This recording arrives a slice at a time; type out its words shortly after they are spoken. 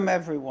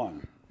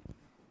Everyone.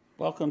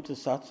 Welcome to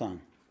Satsang.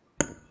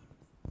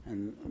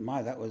 And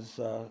that was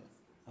a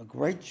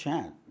great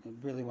chant. It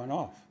really went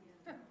off.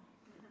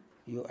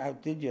 You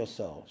outdid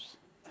yourselves.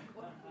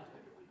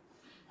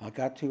 I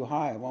got too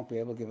high. I won't be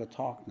able to give a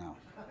talk now.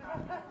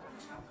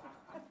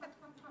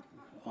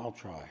 I'll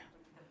try.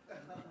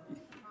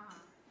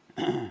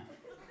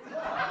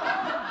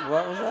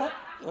 What was that?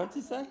 What did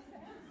you say?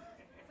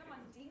 Someone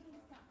ding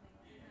something.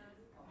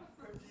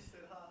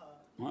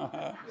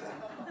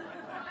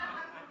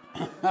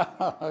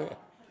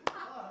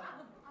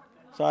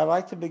 So I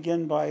like to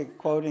begin by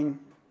quoting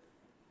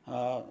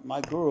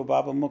my guru,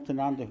 Baba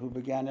Muktananda, who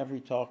began every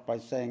talk by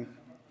saying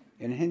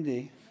in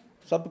Hindi,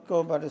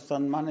 Sabko bade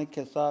sanmane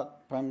ke saath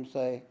prem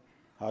se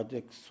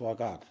hardik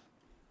swagat.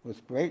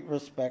 With great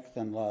respect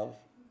and love,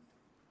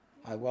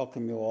 I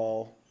welcome you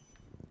all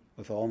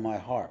with all my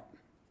heart.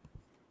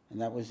 And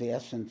that was the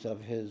essence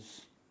of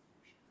his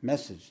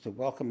message, to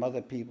welcome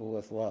other people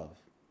with love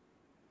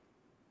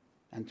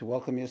and to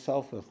welcome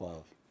yourself with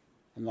love.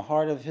 And the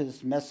heart of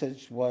his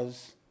message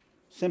was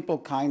simple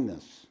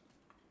kindness,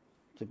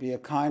 to be a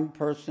kind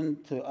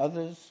person to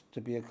others, to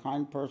be a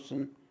kind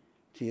person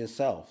to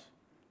yourself.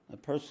 A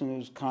person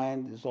who's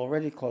kind is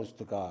already close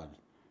to God.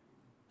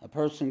 A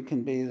person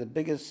can be the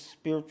biggest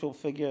spiritual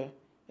figure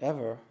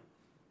ever,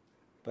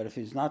 but if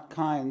he's not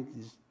kind,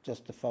 he's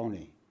just a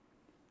phony.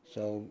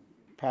 So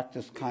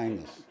practice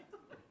kindness.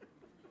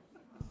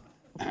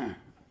 I'm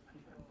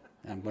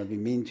going to be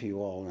mean to you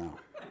all now.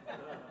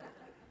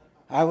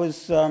 I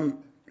was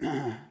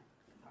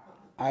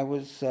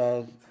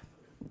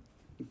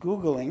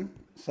Googling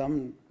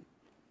some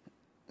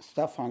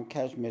stuff on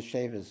Kashmir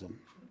Shaivism,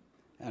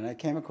 and I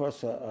came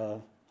across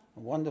a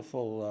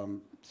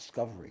wonderful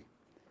discovery.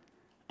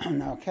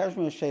 Now,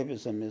 Kashmir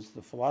Shaivism is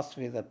the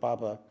philosophy that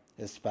Baba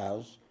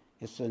espoused.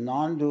 It's a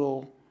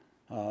non-dual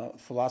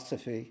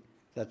philosophy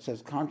that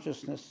says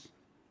consciousness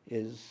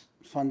is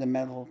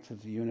fundamental to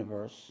the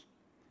universe,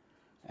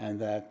 and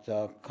that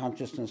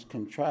consciousness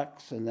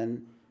contracts, and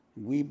then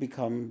we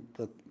become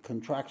the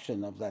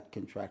contraction of that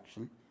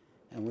contraction,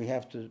 and we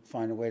have to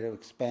find a way to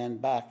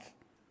expand back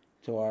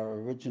to our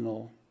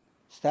original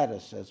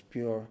status as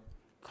pure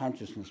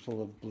consciousness, full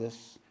of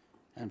bliss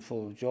and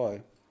full of joy.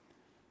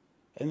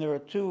 And there are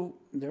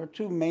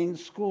two main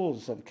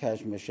schools of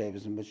Kashmir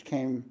Shaivism, which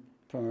came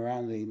from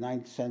around the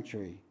 9th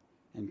century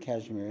in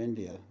Kashmir,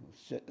 India.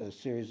 A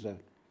series of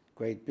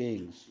great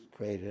beings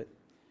created it.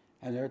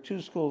 And there are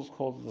two schools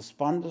called the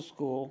Spanda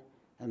school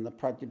and the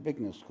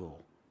Pratyabhijna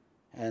school.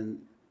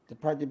 And the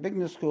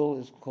Pratyabhijna school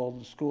is called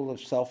the school of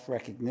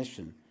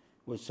self-recognition,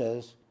 which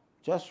says,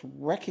 just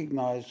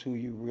recognize who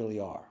you really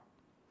are.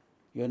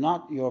 You're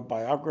not your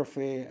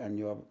biography and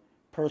your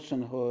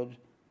personhood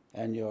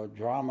and your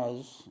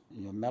dramas,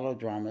 your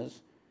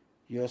melodramas.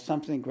 You're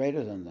something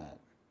greater than that.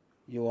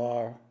 You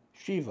are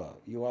Shiva.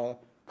 You are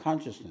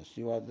consciousness.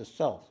 You are the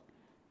self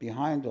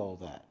behind all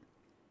that.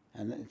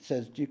 And it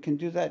says you can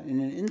do that in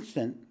an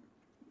instant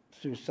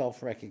through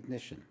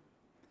self-recognition.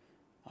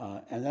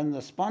 And then the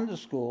Spanda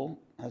school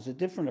has a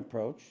different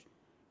approach.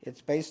 It's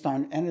based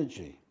on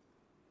energy.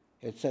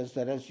 It says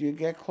that as you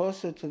get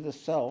closer to the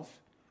self,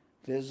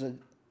 there's a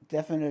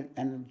definite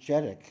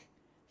energetic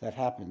that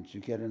happens.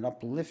 You get an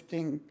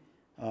uplifting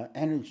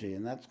energy,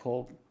 and that's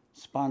called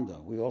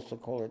Spanda. We also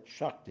call it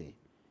Shakti.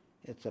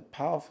 It's a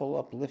powerful,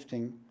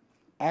 uplifting,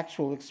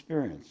 actual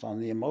experience on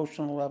the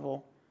emotional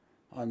level,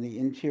 on the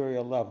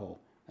interior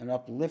level, an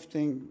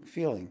uplifting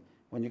feeling.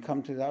 When you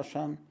come to the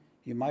ashram,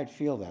 you might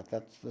feel that.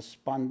 That's the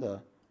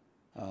Spanda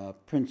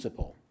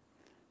principle.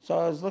 So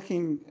I was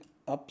looking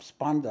up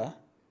Spanda,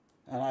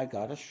 and I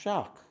got a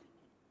shock,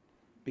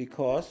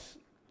 because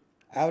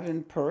out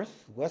in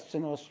Perth,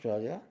 Western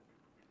Australia,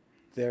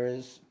 there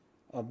is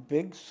a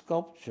big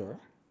sculpture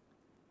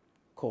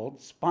called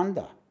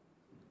Spanda.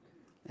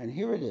 And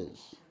here it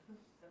is.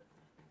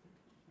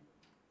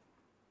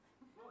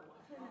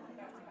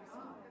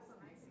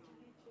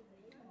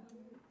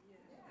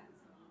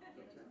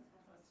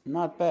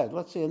 Not bad.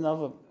 Let's see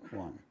another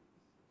one.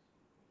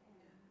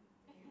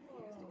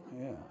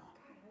 Yeah.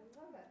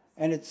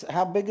 And it's,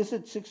 how big is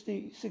it?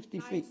 60 feet?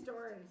 9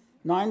 stories.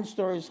 9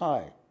 stories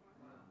high.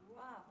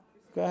 Wow.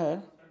 Go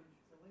ahead.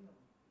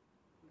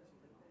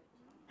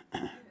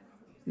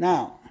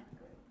 Now,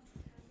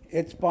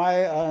 it's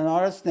by an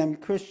artist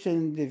named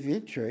Christian de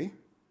Vitry,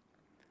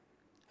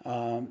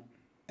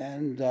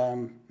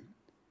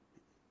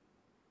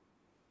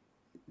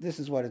 this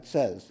is what it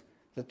says.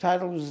 The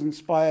title was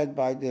inspired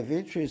by de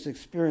Vitry's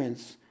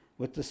experience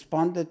with the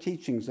Spanda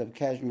teachings of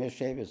Kashmir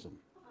Shaivism.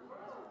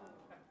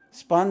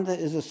 Spanda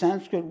is a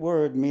Sanskrit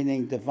word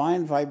meaning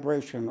divine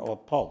vibration or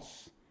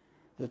pulse.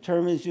 The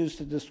term is used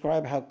to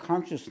describe how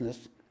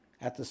consciousness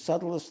at the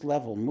subtlest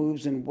level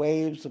moves in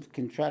waves of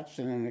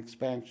contraction and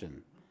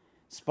expansion.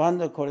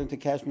 Spanda, according to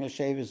Kashmir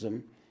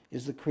Shaivism,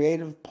 is the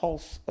creative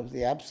pulse of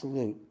the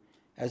Absolute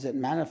as it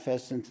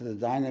manifests into the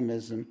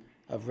dynamism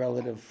of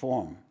relative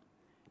form.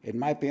 It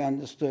might be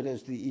understood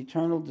as the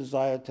eternal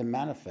desire to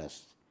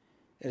manifest.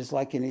 It is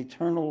like an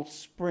eternal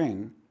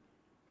spring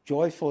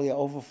joyfully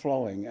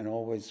overflowing and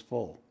always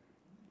full.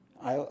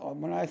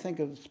 When I think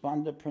of the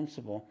Spanda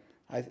principle,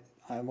 I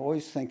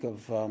always think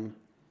of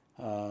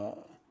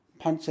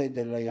Ponce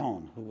de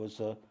Leon, who was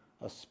a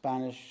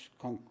Spanish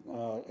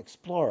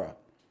explorer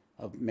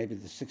of maybe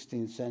the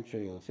 16th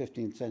century or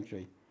 15th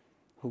century,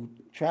 who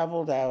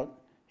traveled out.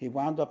 He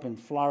wound up in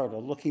Florida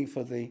looking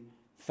for the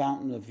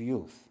Fountain of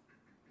Youth.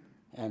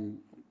 And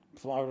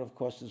Florida, of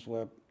course, is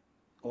where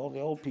all the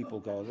old people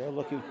go. They're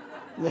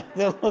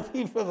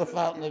looking for the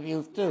Fountain of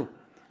Youth too.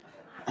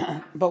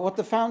 But what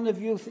the Fountain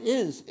of Youth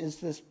is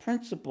this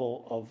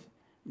principle of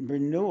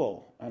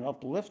renewal and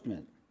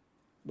upliftment,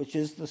 which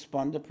is the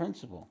Spanda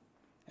principle.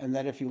 And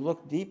that if you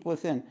look deep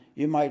within,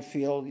 you might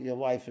feel your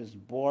life is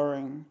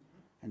boring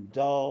and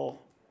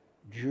dull,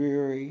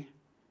 dreary,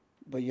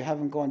 but you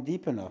haven't gone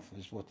deep enough,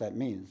 is what that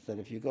means. That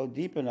if you go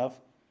deep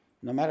enough,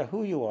 no matter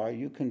who you are,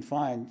 you can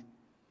find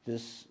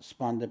this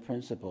Spanda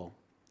principle.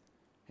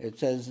 It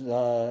says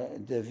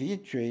De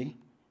Vitry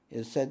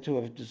is said to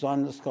have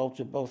designed the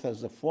sculpture both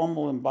as a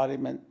formal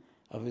embodiment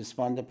of his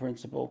Spanda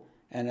principle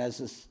and as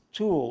a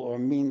tool or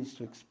means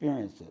to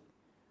experience it.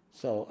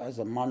 So as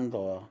a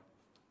mandala,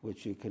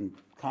 which you can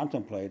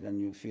contemplate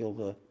and you feel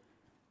the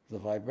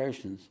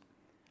vibrations.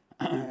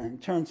 And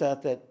it turns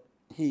out that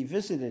he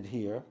visited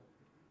here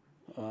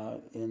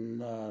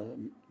in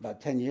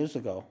about 10 years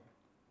ago,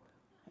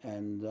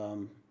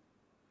 and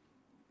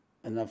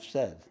enough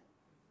said.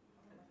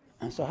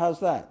 And so how's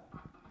that?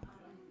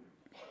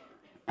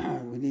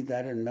 We need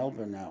that in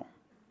Melbourne now.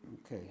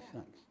 Okay,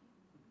 thanks.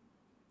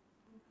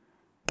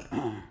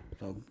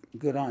 So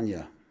good on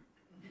you.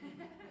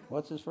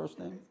 What's his first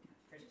name?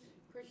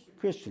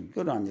 Christian.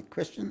 Good on you,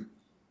 Christian.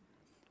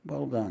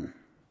 Well done.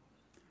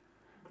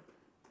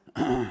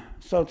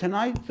 So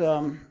tonight,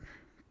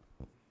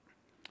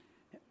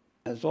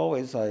 as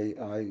always,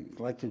 I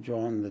like to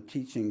draw on the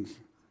teachings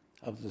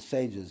of the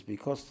sages,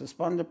 because the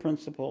Spanda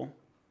principle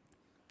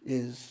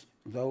is,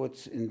 though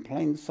it's in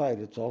plain sight,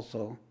 it's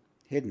also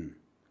hidden.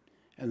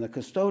 And the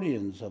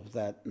custodians of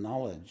that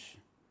knowledge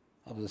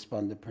of the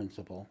Spanda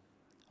principle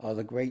are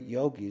the great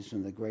yogis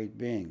and the great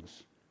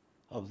beings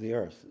of the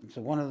earth. And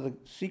so one of the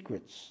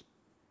secrets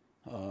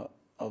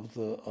of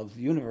the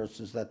universe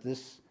is that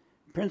this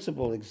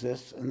principle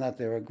exists, and that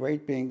there are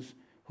great beings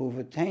who've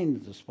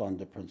attained the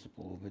Spanda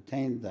principle, who've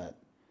attained that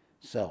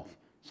self.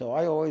 So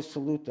I always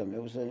salute them.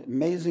 It was an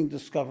amazing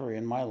discovery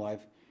in my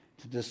life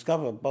to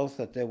discover both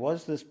that there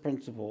was this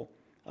principle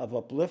of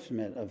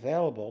upliftment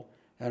available,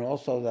 and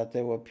also that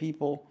there were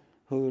people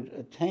who'd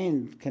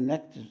attained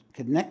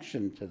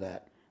connection to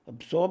that,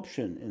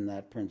 absorption in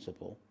that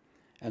principle,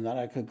 and that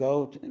I could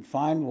go and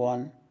find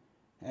one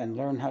and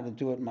learn how to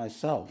do it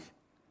myself.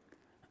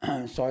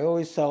 So I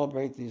always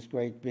celebrate these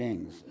great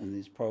beings in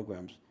these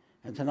programs.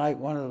 And tonight,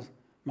 one of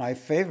my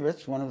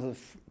favorites,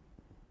 of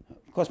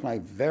course my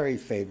very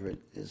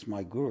favorite is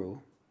my guru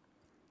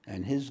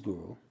and his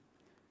guru,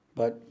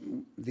 but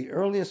the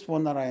earliest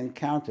one that I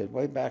encountered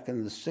way back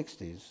in the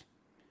 60s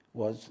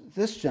was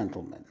this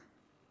gentleman.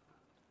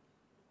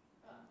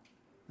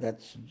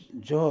 That's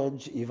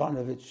George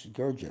Ivanovich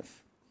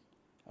Gurdjieff.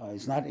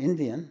 He's not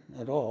Indian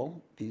at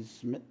all.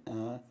 He's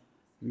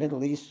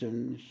Middle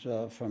Eastern,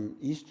 from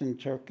Eastern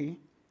Turkey.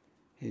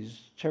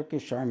 He's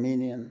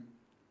Turkish-Armenian,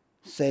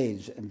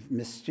 sage, and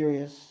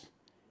mysterious,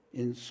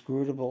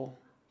 inscrutable,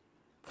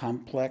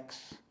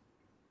 complex,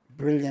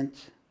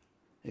 brilliant,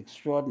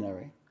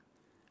 extraordinary.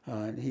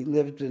 He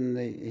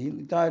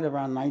died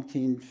around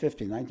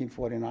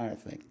 1949, I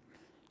think.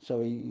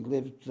 So he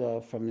lived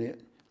from the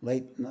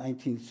late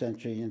 19th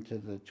century into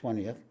the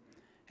 20th,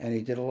 and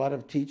he did a lot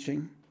of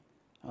teaching.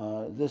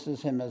 This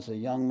is him as a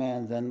young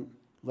man. Then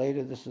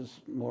later, this is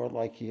more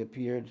like he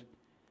appeared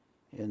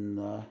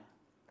in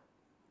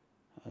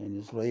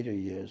his later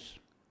years.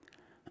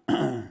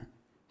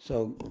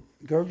 So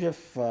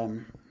Gurdjieff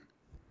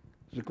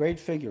is a great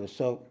figure.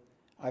 So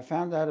I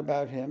found out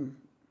about him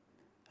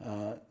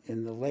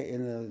in the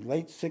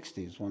late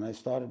 60s, when I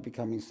started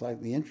becoming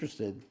slightly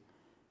interested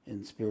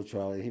in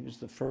spirituality. He was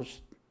the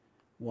first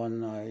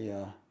one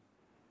I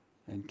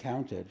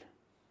encountered.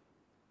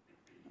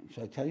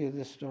 Should I tell you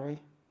this story?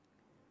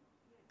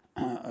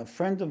 A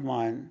friend of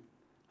mine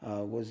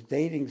was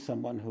dating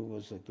someone who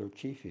was a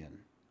Gurdjieffian,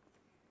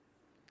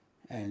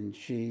 and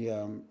she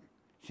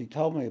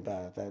told me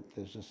about it, that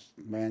there's this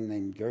man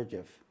named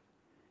Gurdjieff,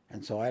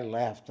 and so I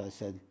laughed. I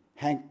said,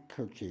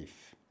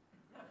 handkerchief.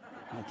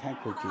 Like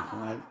handkerchief,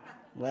 and I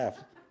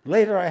laughed.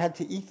 Later, I had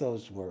to eat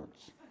those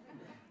words,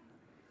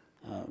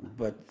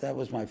 but that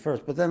was my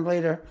first. But then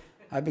later,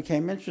 I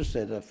became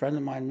interested. A friend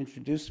of mine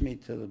introduced me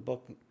to the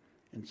book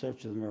In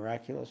Search of the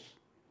Miraculous,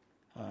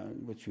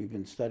 which we've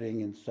been studying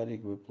in study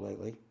group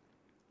lately,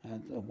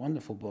 and a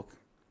wonderful book.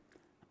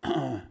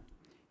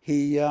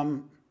 He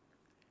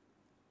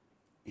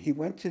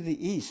went to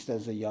the East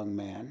as a young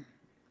man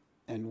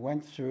and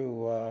went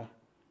through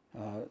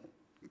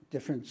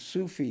different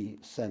Sufi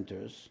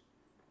centers.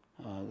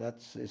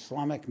 That's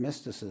Islamic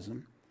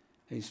mysticism.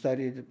 He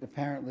studied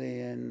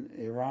apparently in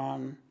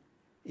Iran,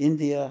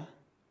 India.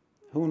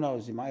 Who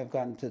knows? He might have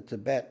gotten to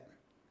Tibet.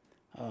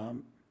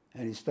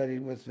 and he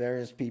studied with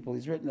various people.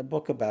 He's written a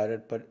book about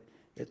it, but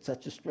it's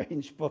such a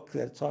strange book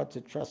that it's hard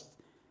to trust,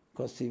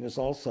 because he was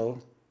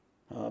also,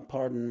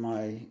 pardon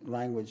my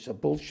language, a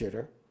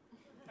bullshitter.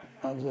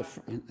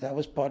 That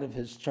was part of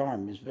his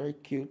charm. He's very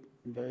cute,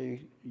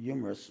 very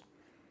humorous.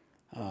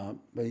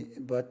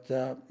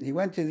 But he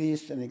went to the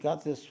East and he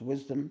got this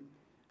wisdom,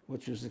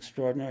 which was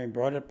extraordinary, and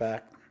brought it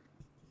back.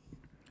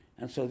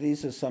 And so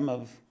these are some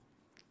of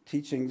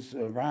teachings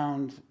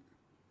around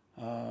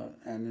and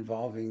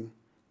involving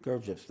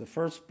Gurdjieff. The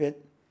first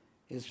bit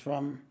is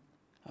from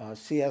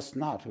C.S.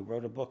 Knott, who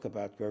wrote a book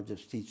about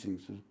Gurdjieff's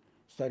teachings, who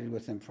studied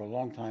with him for a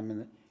long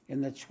time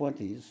in the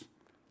 20s,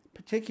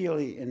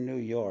 particularly in New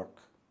York.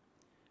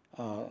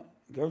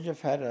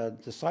 Gurdjieff had a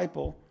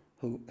disciple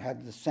who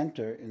had the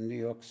center in New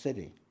York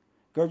City.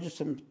 Gurdjieff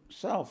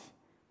himself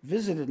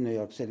visited New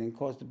York City and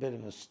caused a bit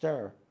of a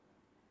stir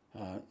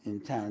in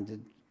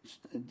town,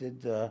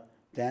 did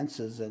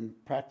dances and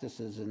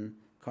practices in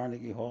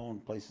Carnegie Hall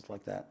and places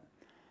like that.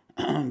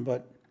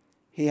 But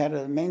he had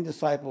a main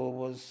disciple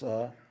was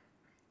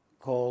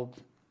called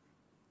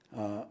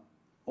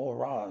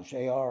Orage,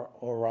 A.R.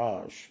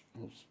 Orage.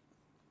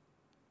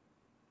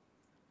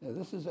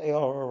 This is A.R.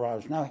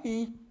 Orage. Now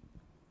he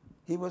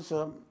was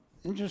an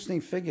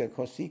interesting figure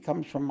because he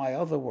comes from my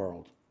other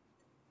world,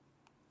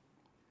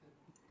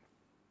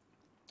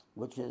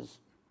 which is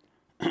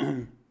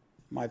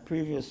my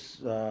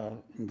previous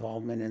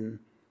involvement in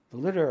the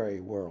literary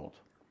world.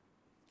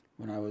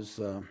 When I was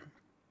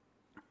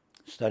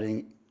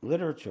studying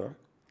literature,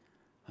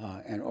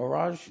 and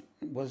Orage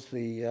was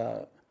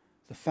the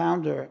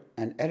founder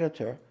and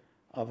editor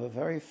of a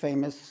very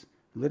famous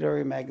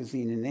literary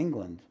magazine in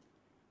England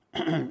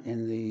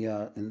in the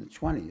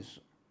 20s,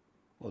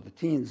 or the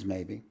teens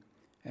maybe,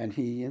 and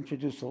he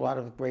introduced a lot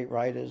of great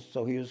writers.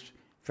 So he was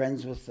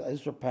friends with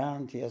Ezra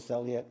Pound, T.S.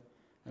 Eliot,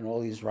 and all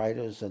these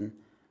writers, and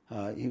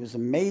he was a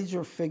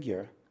major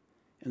figure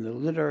in the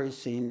literary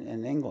scene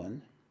in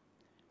England.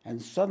 And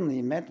suddenly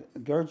he met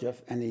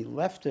Gurdjieff, and he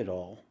left it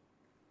all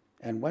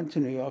and went to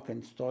New York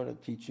and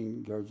started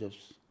teaching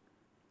Gurdjieff's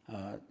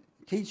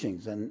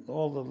teachings. And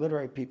all the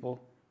literary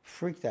people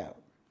freaked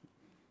out.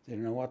 They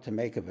didn't know what to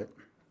make of it.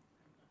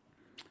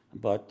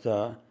 But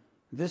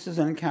this is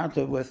an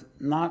encounter with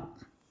Knott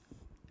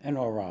and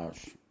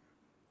Orage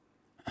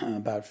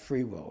about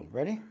free will.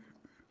 Ready?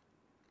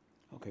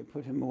 Okay,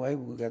 put him away.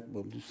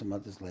 We'll do some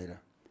others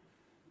later.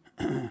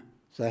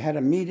 So I had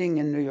a meeting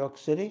in New York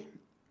City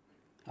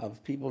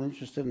of people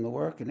interested in the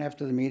work, and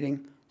after the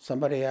meeting,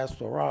 somebody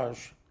asked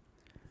Orage,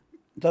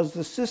 does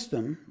the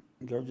system,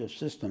 Gurdjieff's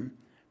system,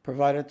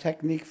 provide a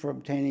technique for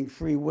obtaining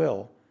free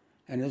will,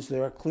 and is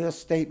there a clear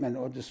statement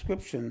or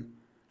description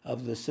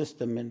of the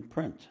system in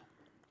print?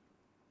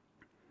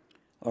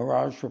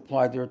 Orage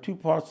replied, there are two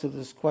parts to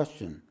this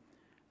question.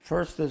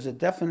 First, there's a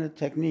definite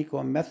technique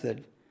or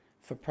method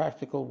for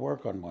practical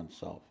work on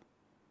oneself,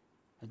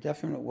 a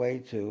definite way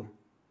to,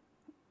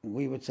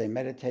 we would say,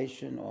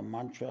 meditation or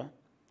mantra,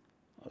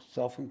 or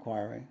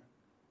self-inquiry,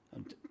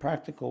 a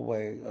practical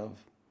way of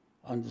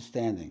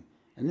understanding.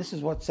 And this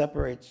is what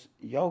separates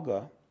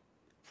yoga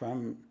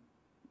from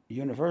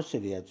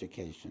university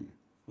education,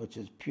 which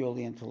is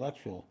purely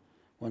intellectual.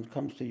 When it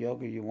comes to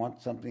yoga, you want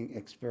something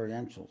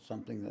experiential,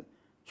 something that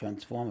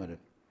transformative.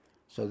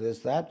 So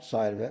there's that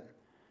side of it.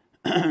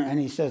 And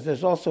he says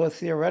there's also a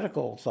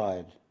theoretical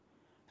side,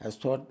 as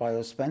taught by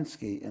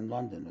Ouspensky in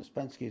London.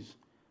 Ouspensky's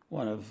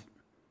one of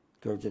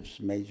Gurdjieff's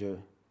major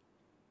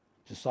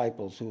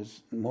disciples, who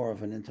was more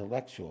of an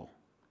intellectual.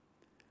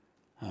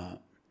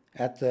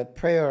 At the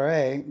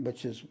Prieuré,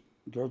 which is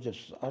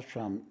Gurdjieff's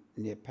ashram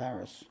near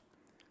Paris,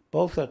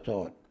 both are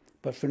taught,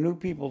 but for new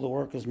people the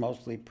work is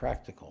mostly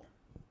practical.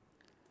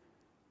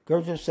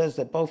 Gurdjieff says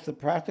that both the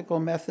practical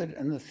method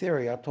and the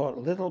theory are taught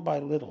little by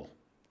little.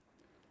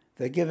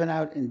 They're given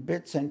out in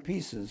bits and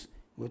pieces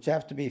which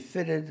have to be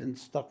fitted and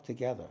stuck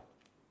together.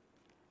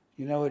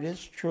 You know, it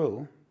is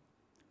true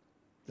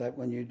that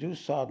when you do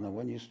sadhana,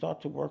 when you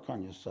start to work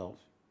on yourself,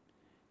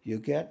 you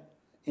get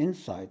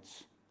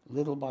insights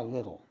little by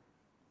little.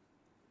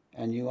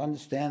 And you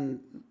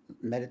understand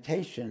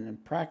meditation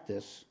and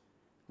practice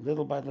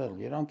little by little.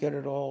 You don't get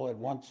it all at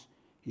once.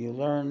 You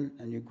learn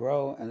and you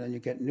grow, and then you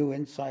get new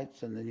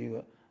insights, and then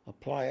you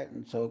apply it,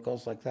 and so it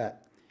goes like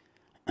that.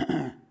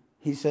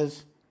 He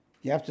says,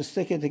 you have to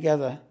stick it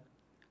together.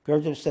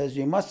 Gurdjieff says,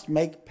 you must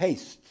make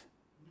paste.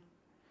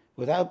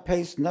 Without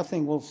paste,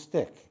 nothing will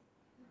stick.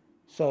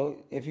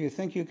 So if you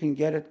think you can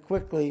get it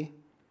quickly,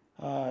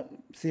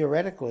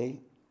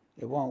 theoretically,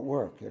 it won't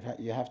work.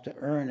 You have to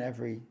earn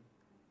every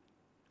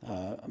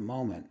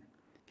moment.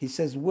 He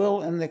says,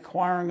 will and the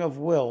acquiring of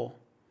will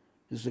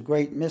is a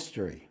great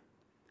mystery.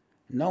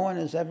 No one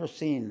has ever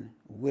seen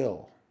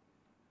willpower.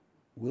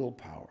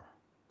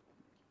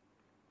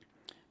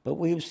 But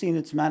we have seen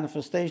its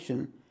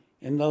manifestation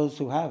in those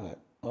who have it.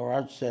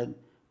 Orage said,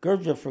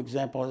 Gurdjieff, for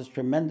example, has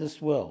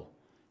tremendous will.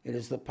 It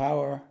is the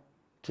power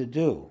to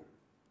do.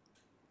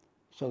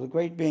 So the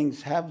great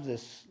beings have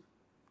this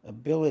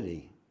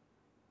ability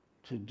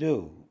to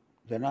do.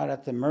 They're not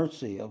at the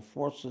mercy of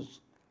forces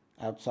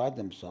outside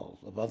themselves,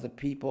 of other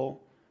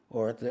people,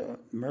 or at the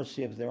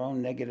mercy of their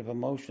own negative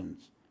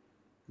emotions.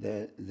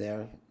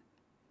 They're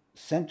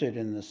centered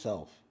in the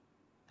self,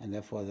 and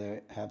therefore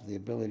they have the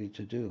ability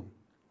to do.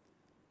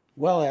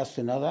 Well, asked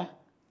another,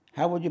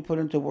 how would you put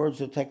into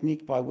words a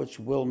technique by which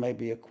will may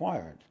be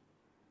acquired?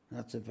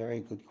 That's a very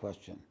good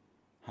question.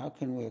 How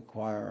can we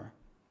acquire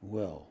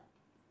will?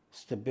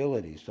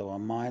 Stability, so our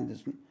mind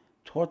doesn't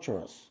torture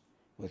us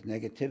with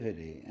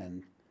negativity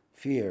and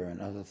fear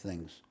and other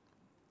things.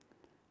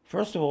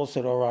 First of all,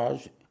 said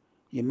Oraj,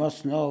 you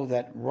must know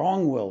that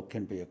wrong will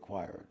can be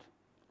acquired.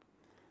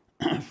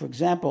 For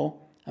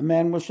example, a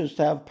man wishes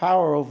to have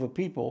power over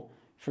people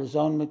for his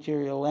own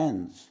material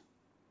ends.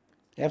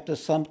 After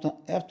some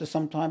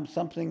time,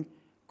 something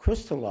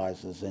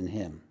crystallizes in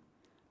him,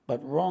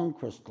 but wrong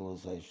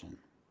crystallization.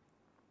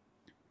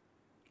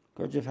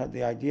 Gurdjieff had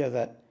the idea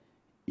that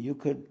you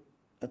could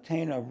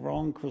attain a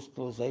wrong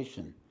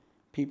crystallization.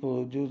 People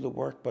who do the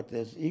work, but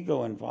there's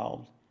ego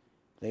involved,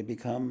 they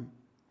become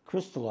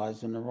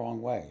crystallized in the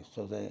wrong way,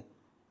 so they're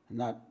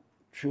not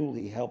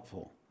truly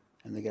helpful,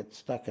 and they get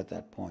stuck at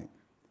that point.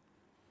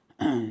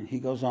 He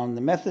goes on,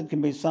 the method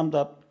can be summed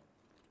up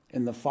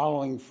in the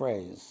following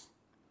phrase: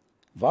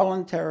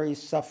 voluntary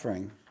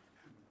suffering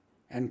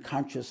and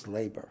conscious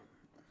labor.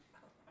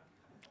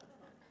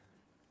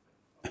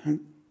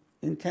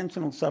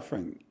 Intentional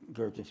suffering,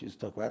 Gurdjieff used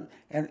to talk about.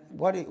 And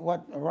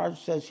what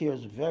Raj says here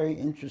is very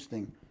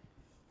interesting,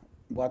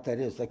 what that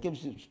is. That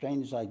gives you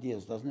strange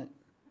ideas, doesn't it?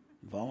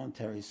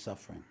 Voluntary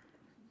suffering.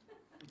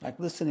 Like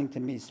listening to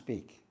me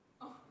speak.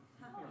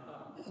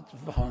 It's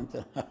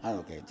voluntary.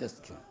 Okay,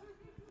 just kidding.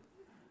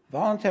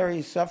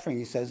 Voluntary suffering,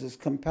 he says, is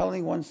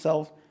compelling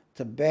oneself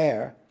to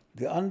bear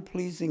the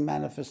unpleasing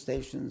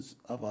manifestations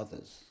of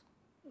others.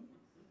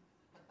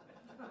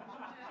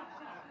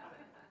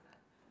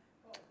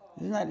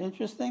 Isn't that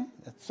interesting?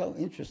 That's so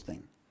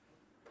interesting.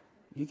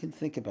 You can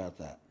think about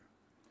that.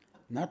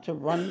 Not to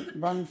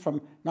run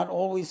from, not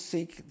always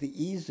seek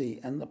the easy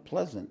and the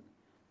pleasant,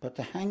 but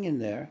to hang in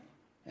there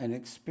and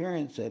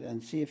experience it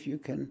and see if you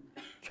can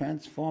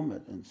transform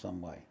it in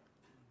some way.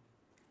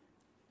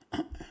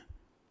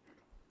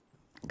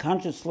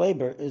 Conscious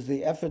labor is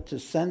the effort to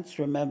sense,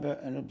 remember,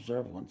 and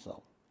observe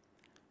oneself.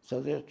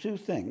 So there are two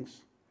things.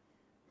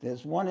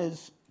 There's one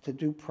is to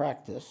do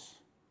practice,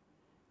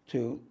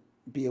 to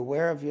be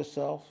aware of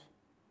yourself.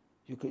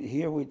 You could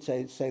here we'd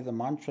say the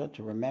mantra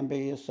to remember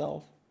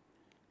yourself.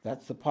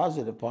 That's the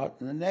positive part.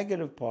 And the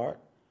negative part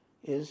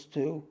is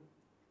to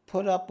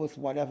put up with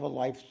whatever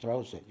life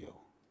throws at you.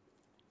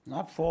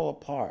 Not fall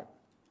apart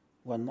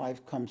when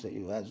life comes at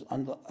you as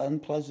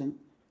unpleasant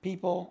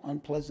people,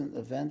 unpleasant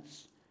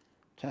events.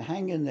 To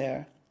hang in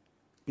there,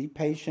 be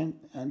patient,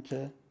 and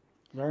to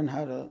learn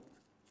how to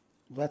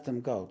let them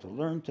go, to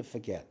learn to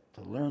forget,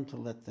 to learn to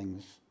let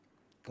things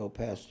go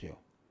past you.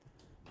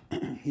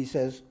 He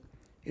says,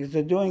 it is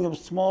the doing of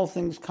small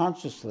things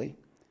consciously,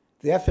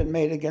 the effort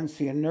made against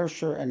the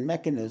inertia and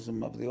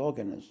mechanism of the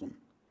organism,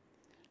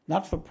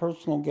 not for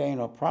personal gain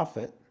or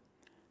profit,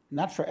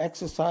 not for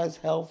exercise,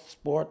 health,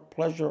 sport,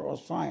 pleasure, or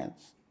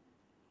science,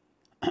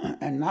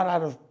 and not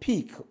out of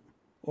pique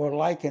or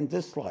like and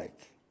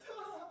dislike.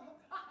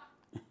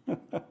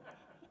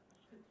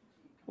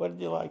 What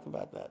did you like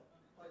about that?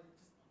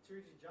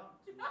 Teresa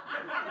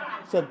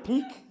jumped. Said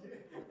pique?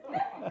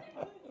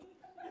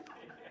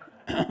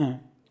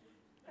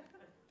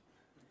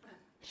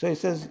 So he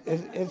says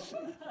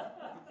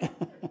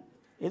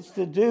it's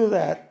to do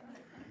that.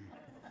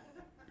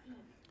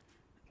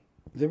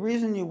 The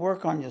reason you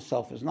work on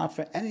yourself is not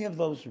for any of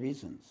those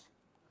reasons.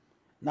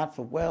 Not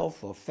for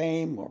wealth or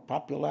fame or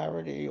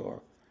popularity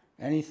or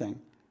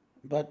anything,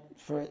 but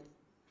for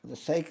the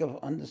sake of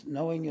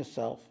knowing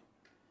yourself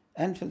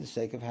and for the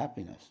sake of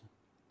happiness.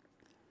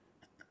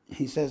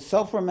 He says,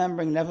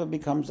 self-remembering never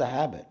becomes a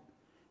habit.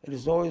 It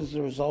is always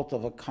the result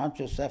of a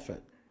conscious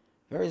effort,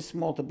 very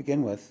small to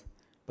begin with,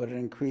 but it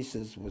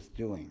increases with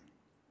doing.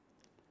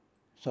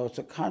 So it's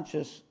a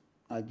conscious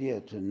idea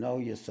to know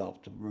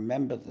yourself, to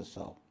remember the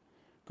self.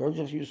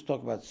 Gurdjieff used to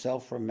talk about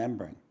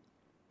self-remembering,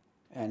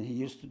 and he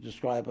used to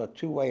describe a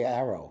two-way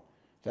arrow,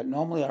 that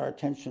normally our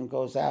attention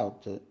goes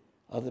out to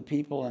other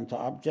people and to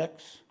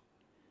objects.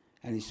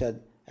 And he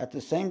said, at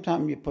the same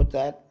time you put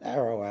that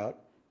arrow out,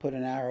 put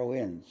an arrow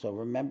in. So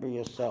remember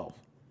yourself,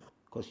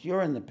 because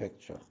you're in the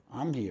picture.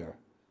 I'm here.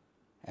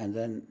 And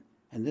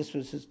this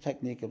was his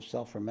technique of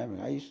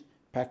self-remembering. I used to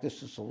practice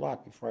this a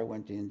lot before I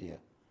went to India,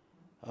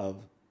 of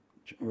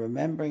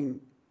remembering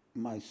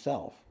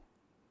myself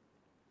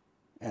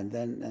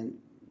and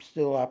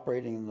still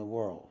operating in the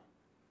world.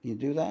 You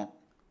do that?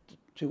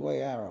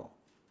 Two-way arrow.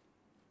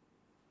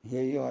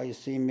 Here you are, you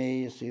see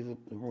me, you see the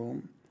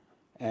room,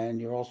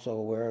 and you're also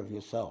aware of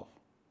yourself.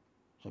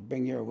 So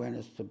bring your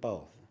awareness to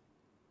both.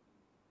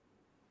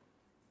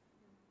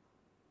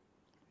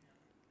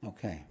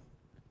 Okay.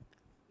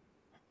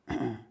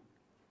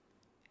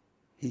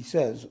 He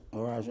says,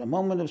 a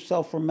moment of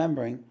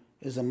self-remembering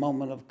is a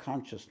moment of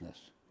consciousness.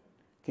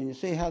 Can you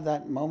see how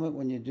that moment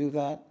when you do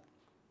that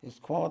is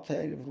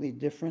qualitatively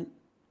different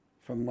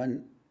from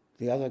when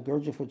The other,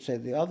 Gurdjieff would say,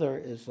 the other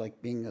is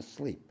like being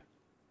asleep,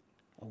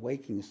 a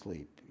waking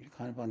sleep. You're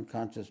kind of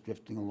unconscious,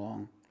 drifting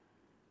along.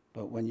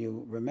 But when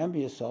you remember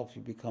yourself,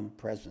 you become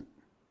present.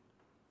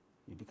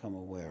 You become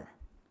aware.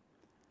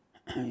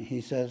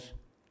 He says,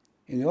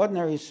 in the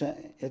ordinary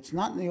it's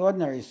not in the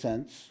ordinary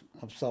sense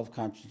of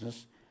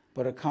self-consciousness,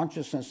 but a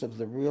consciousness of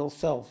the real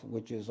self,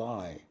 which is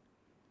I,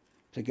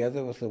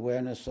 together with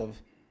awareness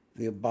of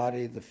the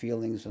body, the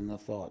feelings, and the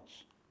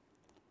thoughts.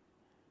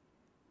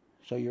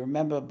 So you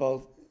remember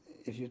both,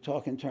 if you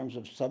talk in terms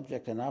of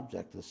subject and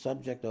object, the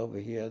subject over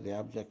here, the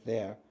object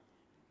there,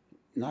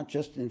 not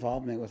just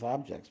involvement with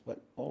objects,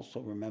 but also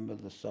remember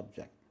the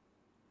subject.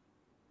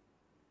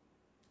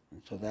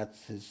 And so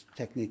that's his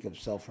technique of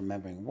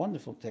self-remembering.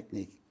 Wonderful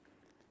technique.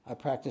 I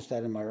practiced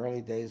that in my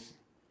early days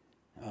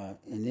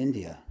in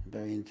India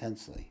very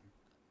intensely.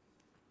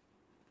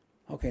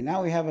 Okay,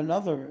 now we have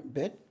another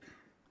bit.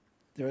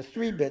 There are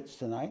 3 bits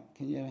tonight.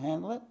 Can you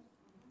handle it?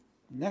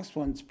 The next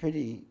one's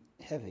pretty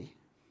heavy.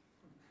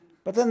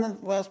 But then the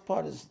last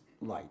part is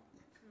light.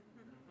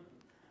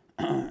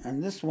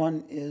 And this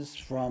one is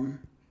from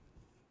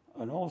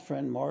an old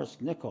friend, Maurice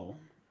Nicoll.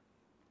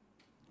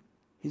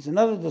 He's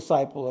another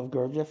disciple of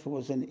Gurdjieff who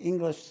was an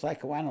English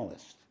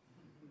psychoanalyst.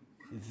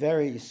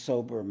 Very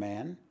sober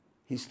man.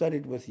 He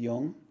studied with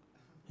Jung.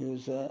 He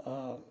was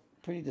a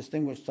pretty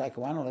distinguished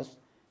psychoanalyst.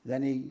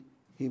 Then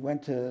he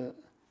went to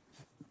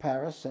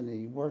Paris and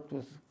he worked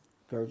with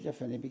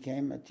Gurdjieff and he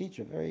became a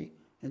teacher, very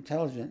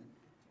intelligent.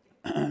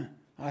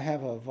 I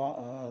have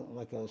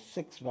like a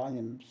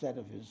 6-volume set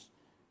of his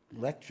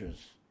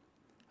lectures,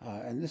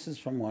 and this is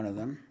from one of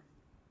them.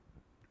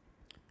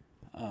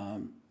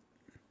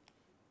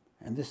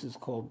 And this is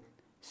called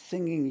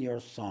Singing Your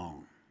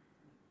Song.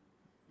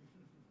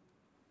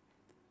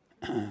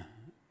 Are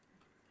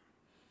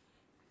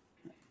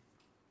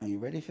you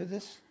ready for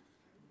this?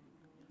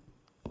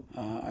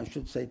 I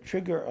should say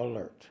trigger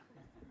alert.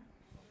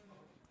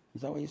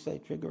 Is that what you say,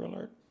 trigger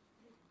alert?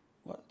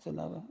 What's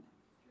another?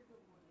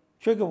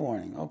 Trigger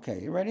warning.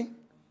 Okay, you ready?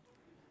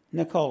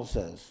 Nicoll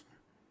says,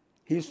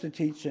 he used to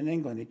teach in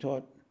England. He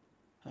taught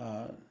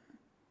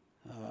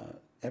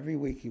every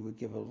week he would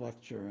give a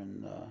lecture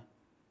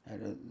at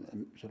a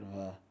sort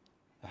of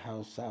a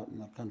house out in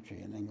the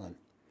country in England.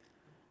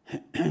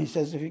 He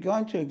says, if you're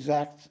going to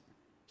exact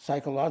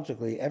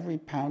psychologically every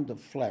pound of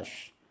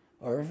flesh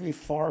or every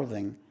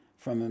farthing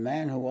from a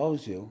man who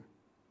owes you,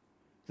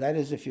 that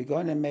is, if you're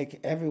going to make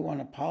everyone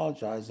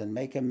apologize and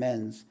make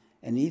amends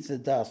and eat the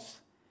dust,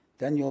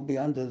 then you'll be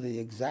under the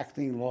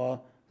exacting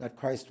law that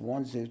Christ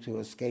warns you to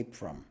escape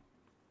from.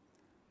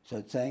 So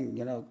it's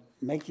saying,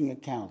 making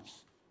accounts.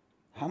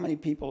 How many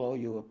people owe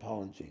you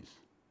apologies?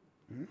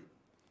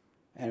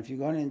 And if you're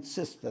going to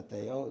insist that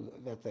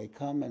they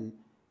come and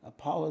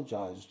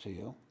apologize to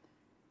you,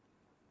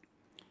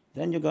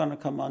 then you're going to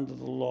come under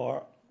the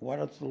law. What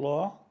is the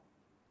law?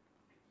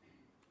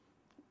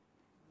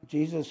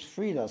 Jesus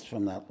freed us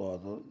from that law.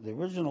 The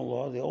original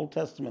law, the Old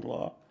Testament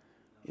law,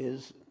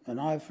 is an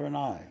eye for an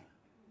eye,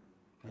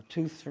 a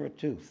tooth for a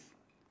tooth.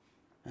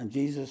 And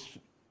Jesus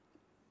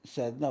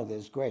said, no,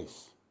 there's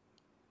grace.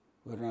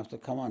 We don't have to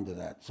come under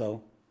that.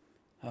 So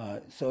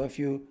if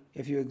you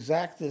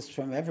exact this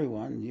from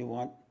everyone, you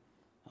want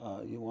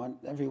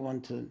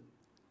everyone to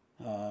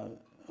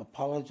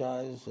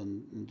apologize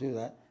and do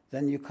that,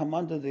 then you come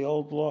under the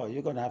old law.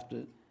 You're going to have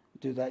to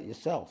do that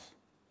yourself.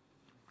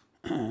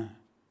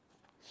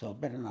 So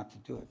better not to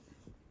do it.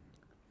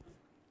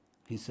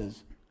 He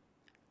says,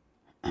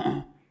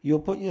 you'll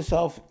put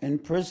yourself in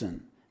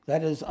prison.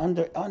 That is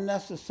under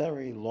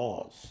unnecessary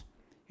laws.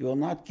 You will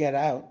not get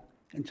out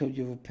until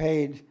you've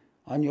paid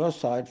on your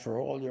side for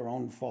all your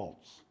own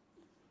faults.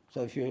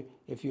 So if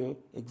you're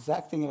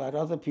exacting about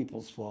other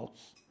people's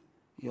faults,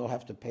 you'll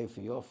have to pay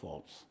for your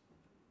faults.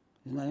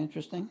 Isn't that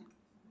interesting?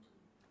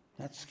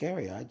 That's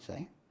scary, I'd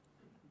say.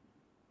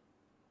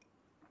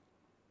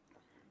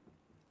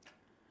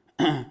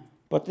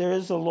 But there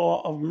is a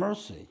law of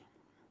mercy.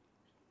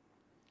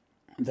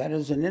 That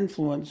is an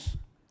influence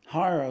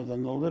higher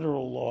than the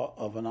literal law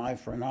of an eye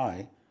for an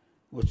eye,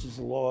 which is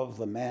the law of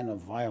the man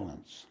of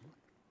violence.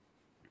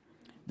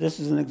 This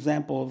is an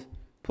example of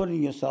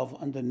putting yourself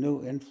under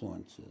new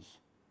influences.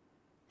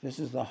 This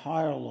is the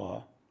higher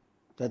law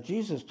that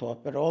Jesus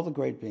taught, but all the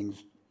great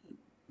beings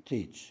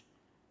teach,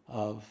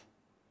 of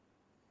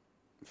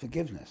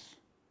forgiveness,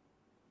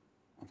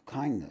 of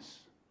kindness,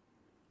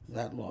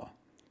 that law.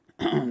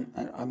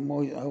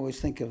 I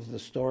always think of the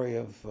story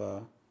of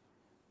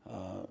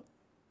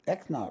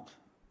Eknath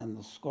and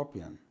the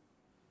scorpion.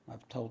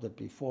 I've told it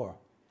before.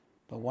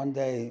 But one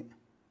day,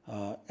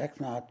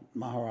 Eknath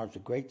Maharaj, a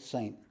great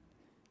saint,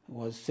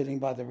 was sitting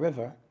by the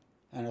river,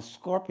 and a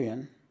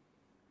scorpion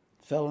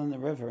fell in the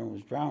river and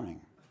was drowning.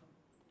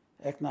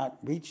 Eknath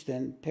reached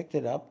in, picked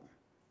it up,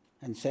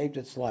 and saved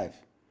its life,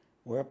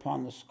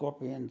 whereupon the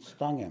scorpion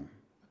stung him,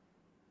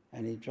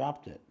 and he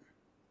dropped it.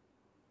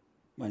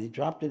 When he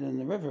dropped it in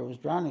the river, it was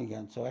drowning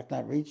again. So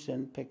Eknath reached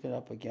in, picked it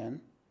up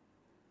again,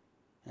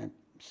 and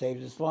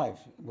saved his life,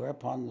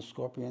 whereupon the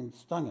scorpion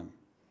stung him.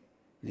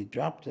 And he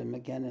dropped him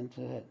again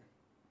into it.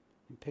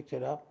 He picked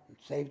it up,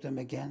 saved him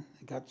again,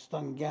 and got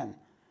stung again.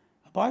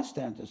 A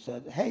bystander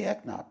said, "Hey,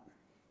 Eknat."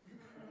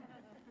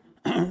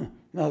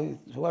 No,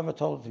 whoever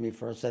told it to me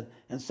first said,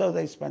 and so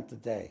they spent the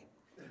day.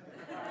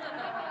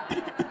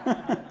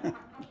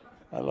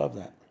 I love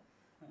that.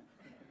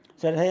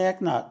 Said, "Hey,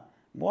 Eknat,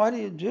 why do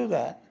you do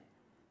that?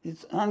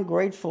 It's an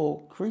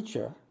ungrateful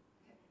creature.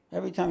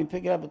 Every time you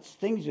pick it up, it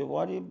stings you.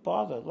 Why do you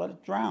bother? Let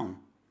it drown."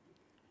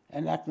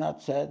 And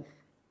Eknat said,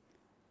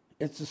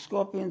 "It's the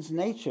scorpion's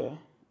nature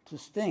to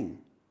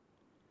sting,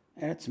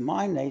 and it's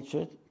my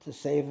nature to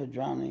save a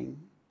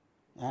drowning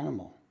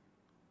animal."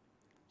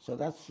 So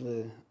that's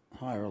the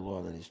higher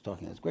law that he's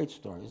talking about. It's a great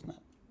story, isn't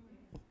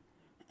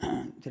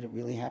it? Did it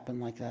really happen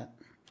like that?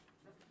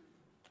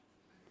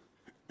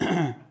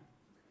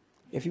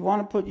 If you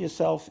want to put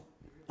yourself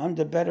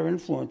under better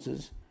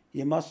influences,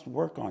 you must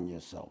work on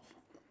yourself.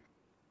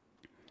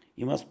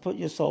 You must put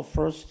yourself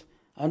first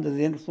under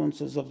the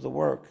influences of the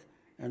work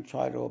and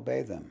try to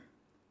obey them.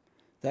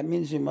 That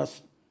means you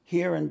must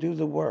hear and do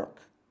the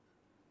work.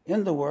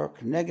 In the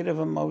work, negative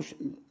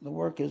emotion, the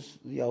work is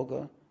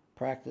yoga,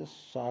 practice,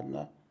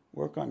 sadhana,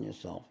 work on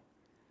yourself.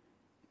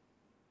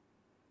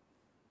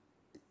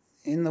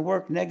 In the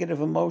work, negative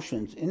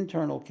emotions,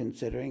 internal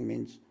considering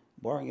means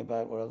worrying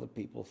about what other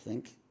people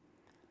think.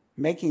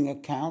 Making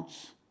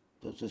accounts,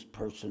 does this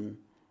person,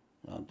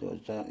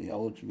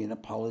 owes me an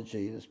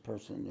apology, this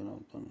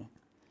person,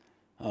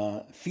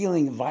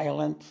 feeling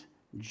violent,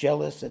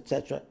 jealous,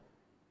 etc.,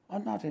 are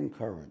not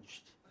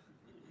encouraged.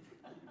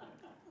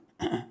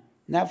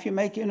 Now, if you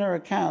make inner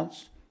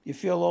accounts, you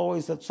feel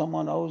always that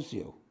someone owes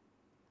you.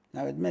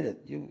 Now, admit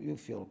it, you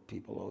feel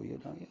people owe you,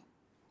 don't you?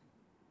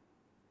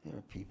 There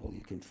are people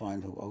you can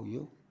find who owe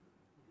you.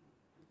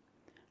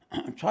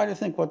 Try to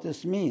think what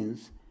this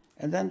means,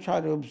 and then try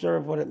to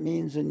observe what it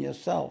means in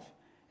yourself,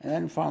 and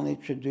then finally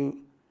to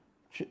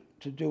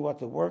do what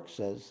the work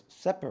says,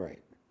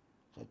 separate,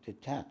 so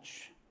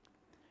detach.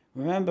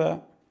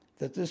 Remember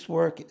that this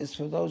work is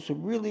for those who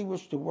really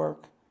wish to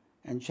work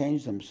and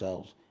change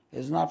themselves. It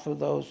is not for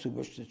those who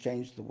wish to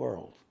change the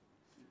world.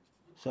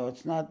 So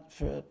it's not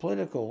for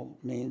political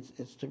means,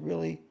 it's to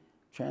really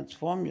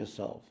transform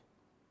yourself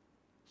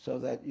so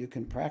that you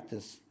can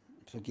practice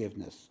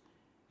forgiveness.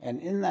 And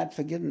in that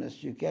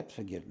forgiveness, you get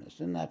forgiveness.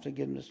 In that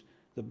forgiveness,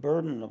 the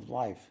burden of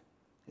life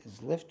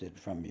is lifted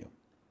from you.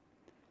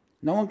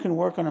 No one can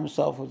work on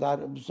himself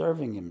without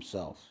observing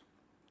himself.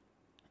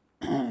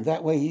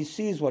 That way he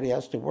sees what he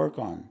has to work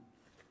on.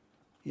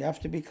 You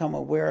have to become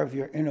aware of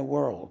your inner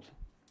world.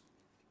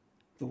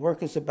 The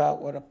work is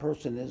about what a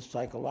person is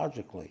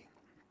psychologically.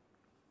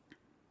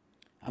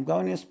 I'm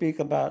going to speak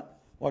about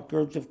what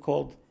Gurdjieff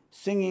called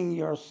singing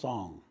your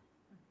song.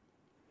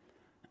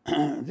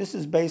 This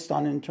is based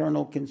on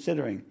internal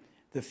considering,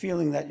 the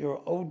feeling that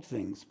you're owed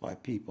things by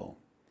people.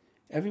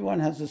 Everyone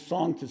has a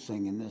song to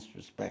sing in this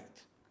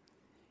respect.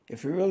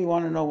 If you really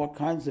want to know what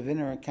kinds of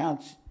inner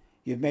accounts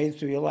you've made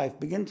through your life,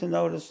 begin to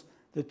notice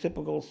the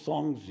typical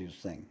songs you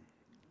sing.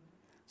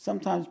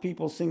 Sometimes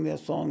people sing their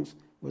songs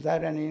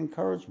without any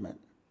encouragement.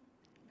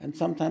 And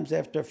sometimes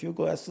after a few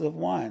glasses of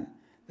wine,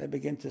 they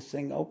begin to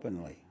sing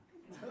openly.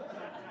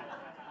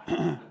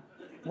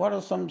 What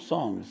are some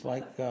songs?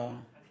 Like,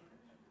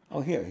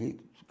 here, he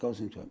goes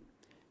into it.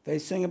 They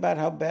sing about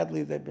how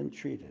badly they've been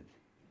treated,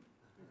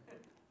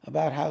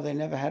 about how they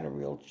never had a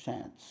real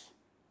chance.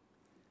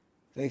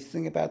 They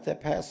sing about their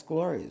past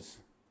glories,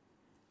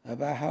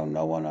 about how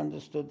no one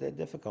understood their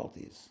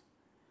difficulties,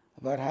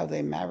 about how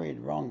they married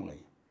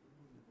wrongly,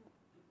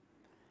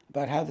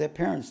 about how their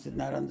parents did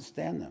not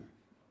understand them,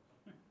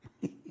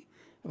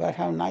 about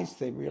how nice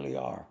they really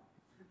are,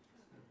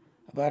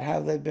 about how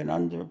they've been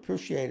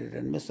underappreciated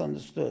and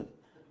misunderstood,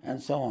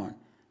 and so on.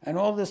 And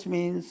all this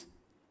means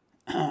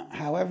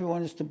how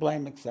everyone is to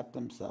blame except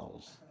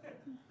themselves.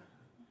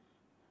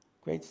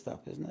 Great stuff,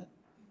 isn't it?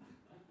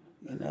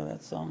 You know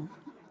that song?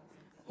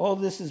 All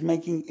this is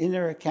making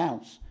inner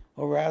accounts,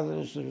 or rather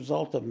as a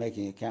result of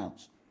making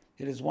accounts.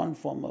 It is one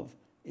form of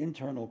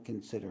internal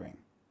considering.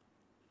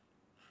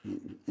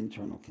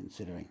 Internal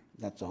considering.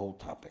 That's a whole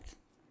topic.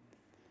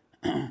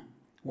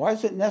 Why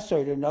is it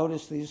necessary to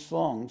notice these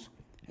songs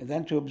and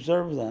then to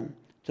observe them,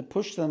 to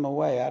push them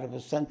away out of a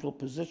central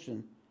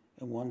position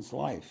in one's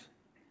life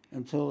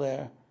until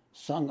they're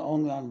sung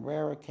only on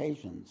rare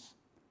occasions,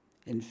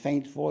 in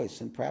faint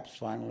voice, and perhaps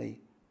finally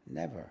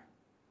never?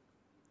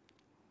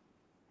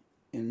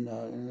 In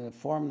the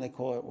form they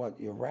call it, what,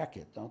 your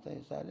racket, don't they?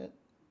 Is that it?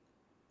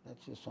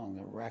 That's your song,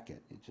 the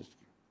racket. It just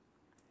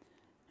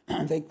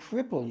they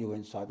cripple you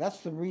inside.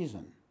 That's the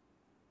reason.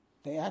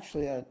 They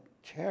actually are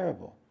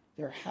terrible.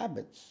 They're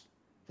habits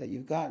that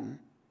you've gotten,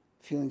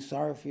 feeling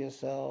sorry for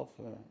yourself,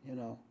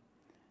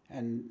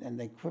 and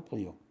they cripple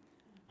you.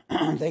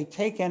 They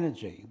take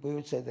energy. We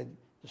would say they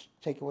just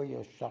take away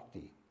your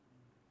Shakti.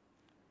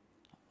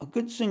 A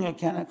good singer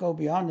cannot go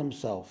beyond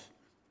himself.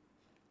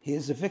 He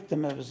is a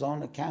victim of his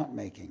own account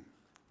making.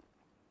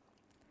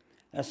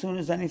 As soon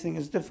as anything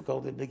is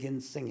difficult, he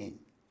begins singing.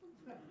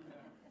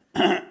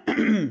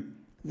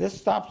 This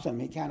stops him.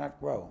 He cannot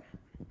grow.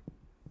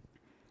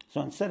 So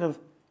instead of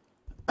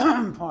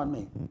pardon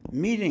me,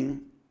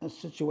 meeting a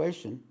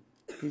situation,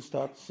 he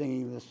starts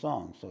singing this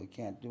song, so he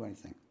can't do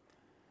anything.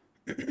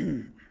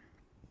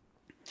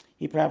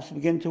 He perhaps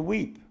begins to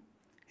weep.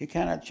 He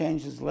cannot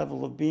change his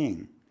level of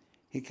being.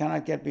 He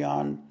cannot get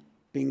beyond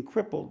being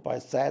crippled by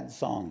sad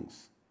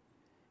songs.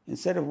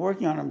 Instead of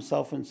working on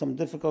himself in some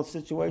difficult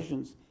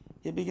situations,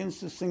 he begins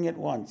to sing at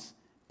once,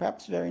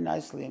 perhaps very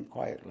nicely and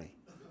quietly.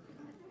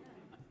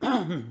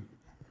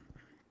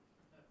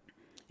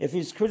 If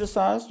he's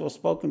criticized or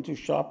spoken to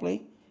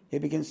sharply, he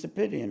begins to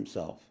pity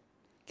himself,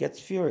 gets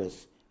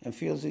furious and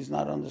feels he's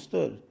not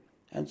understood,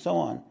 and so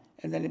on,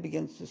 and then he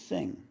begins to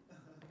sing,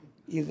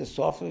 either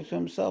softly to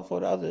himself or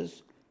to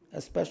others,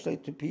 especially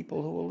to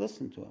people who will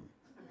listen to him.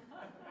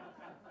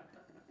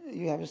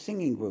 You have a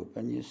singing group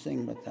and you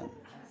sing with them.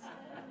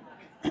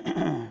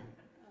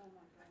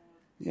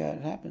 Yeah,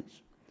 it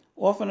happens.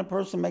 Often a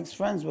person makes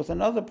friends with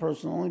another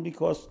person only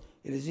because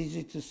it is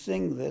easy to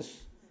sing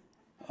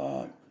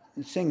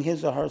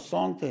his or her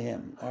song to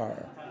him or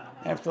her.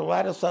 And if the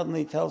latter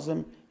suddenly tells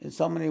him in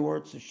so many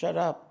words to shut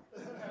up,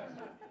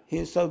 he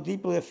is so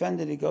deeply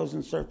offended he goes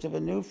in search of a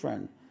new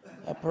friend,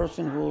 a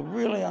person who will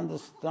really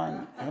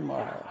understand him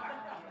or her.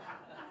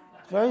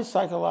 It's very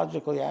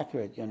psychologically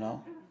accurate, you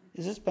know.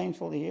 Is this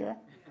painful to hear?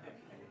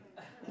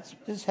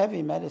 It's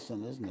heavy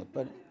medicine, isn't it?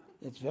 But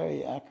it's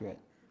very accurate.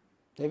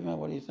 David,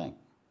 what do you think?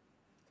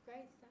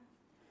 Great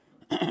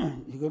stuff.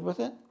 You good with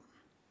it?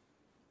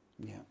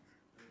 Yeah.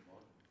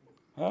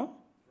 Huh?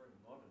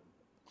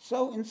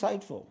 So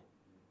insightful.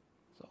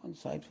 So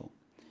insightful.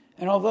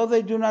 And although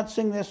they do not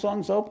sing their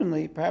songs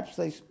openly, perhaps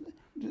they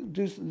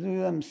do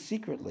them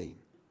secretly.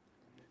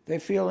 They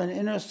feel an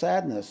inner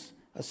sadness,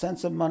 a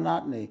sense of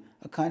monotony,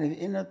 a kind of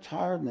inner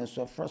tiredness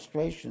or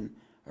frustration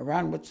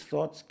around which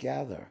thoughts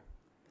gather.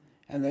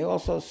 And they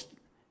also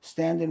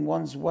stand in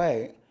one's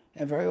way,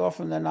 and very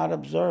often they're not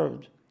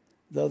observed,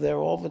 though they're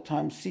all the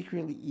time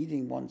secretly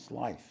eating one's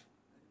life.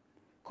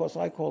 Of course,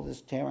 I call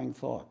this tearing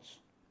thoughts.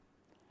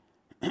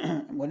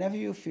 Whenever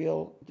you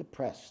feel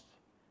depressed,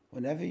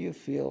 whenever you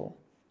feel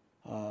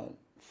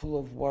full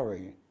of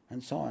worry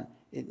and so on,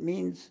 it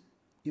means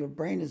your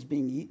brain is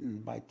being eaten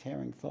by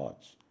tearing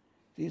thoughts.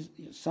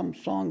 Some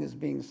song is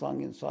being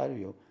sung inside of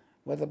you,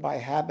 whether by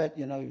habit,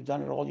 you know, you've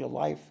done it all your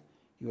life,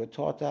 you were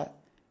taught that,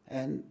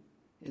 and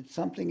it's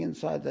something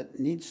inside that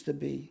needs to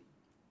be,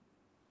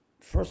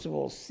 first of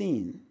all,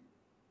 seen.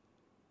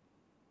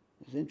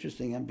 It's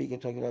interesting, Ambika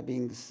talking about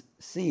being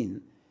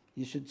seen.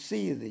 You should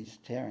see these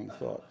tearing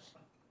thoughts.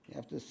 You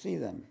have to see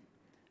them,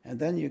 and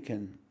then you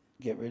can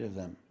get rid of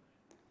them.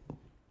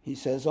 He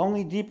says,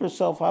 only deeper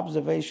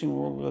self-observation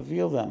will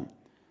reveal them.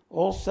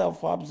 All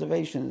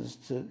self-observation is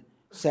to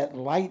set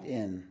light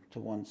in to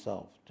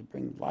oneself, to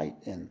bring light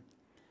in.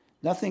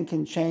 Nothing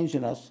can change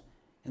in us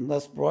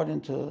unless brought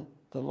into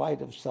the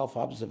light of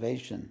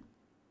self-observation,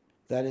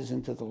 that is,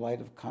 into the light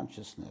of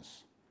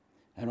consciousness.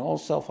 And all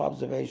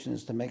self-observation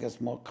is to make us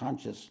more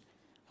conscious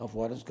of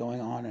what is going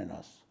on in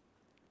us.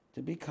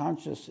 To be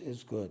conscious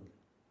is good.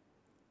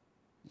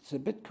 It's a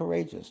bit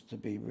courageous to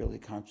be really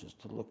conscious,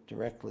 to look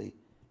directly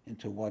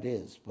into what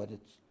is, but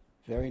it's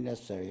very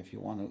necessary if you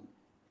want to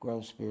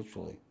grow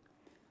spiritually.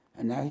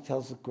 And now he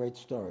tells a great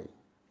story.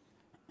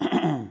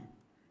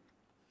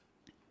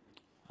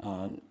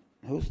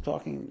 Who's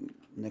talking?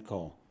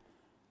 Nicole.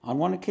 On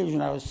one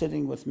occasion, I was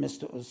sitting with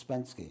Mr.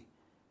 Ouspensky.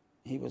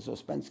 He was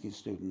Ouspensky's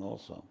student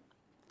also.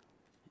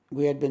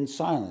 We had been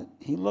silent.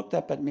 He looked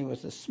up at me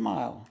with a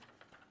smile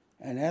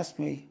and asked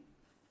me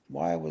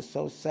why I was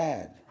so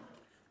sad.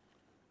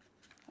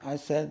 I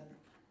said,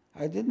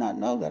 I did not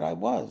know that I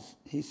was.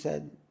 He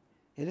said,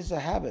 it is a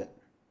habit.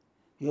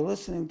 You're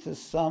listening to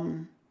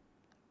some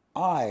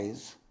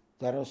eyes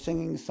that are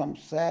singing some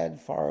sad,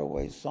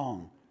 faraway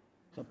song.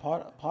 So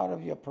part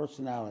of your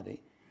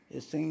personality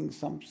is singing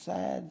some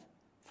sad,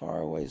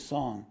 faraway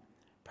song,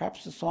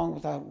 perhaps a song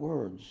without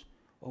words,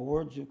 or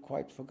words you've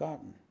quite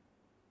forgotten.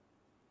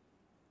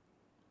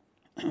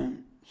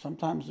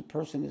 Sometimes the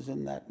person is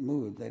in that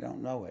mood, they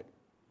don't know it.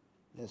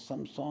 There's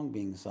some song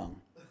being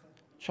sung.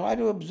 Try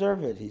to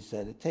observe it, he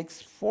said. It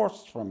takes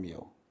force from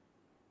you,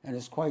 and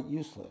it's quite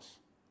useless.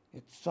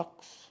 It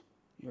sucks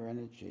your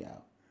energy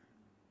out.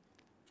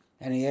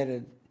 And he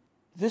added,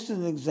 this is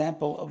an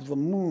example of the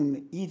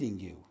moon eating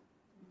you,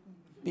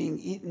 being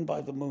eaten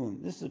by the moon.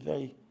 This is a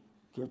very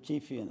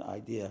Gurdjieffian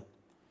idea.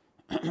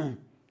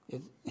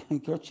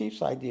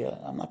 Gurdjieff's idea,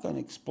 I'm not going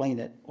to explain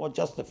it or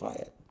justify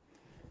it,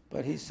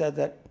 but he said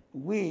that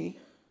we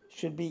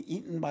should be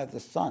eaten by the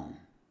sun,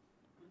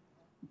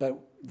 but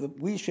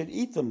we should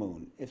eat the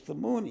moon. If the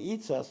moon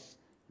eats us,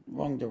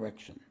 wrong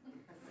direction.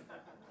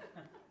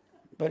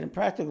 But in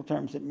practical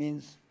terms, it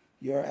means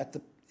you're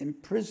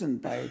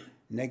imprisoned by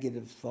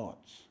negative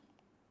thoughts,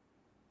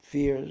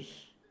 fears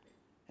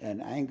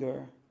and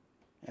anger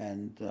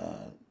and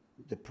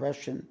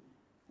depression.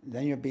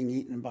 Then you're being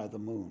eaten by the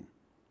moon.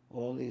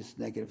 All these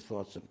negative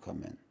thoughts have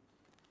come in.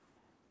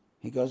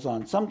 He goes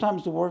on,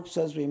 sometimes the work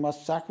says we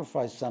must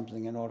sacrifice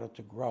something in order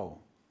to grow.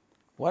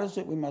 What is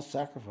it we must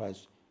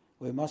sacrifice?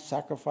 We must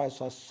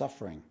sacrifice our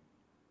suffering.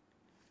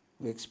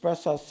 We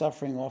express our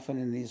suffering often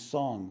in these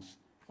songs,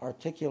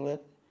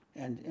 articulate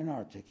and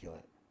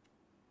inarticulate.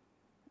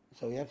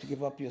 So you have to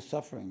give up your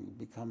suffering,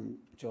 become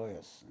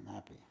joyous and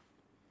happy.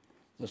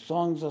 The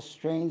songs are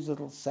strange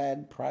little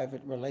sad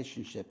private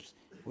relationships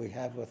we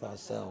have with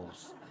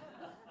ourselves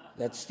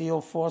that steal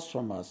force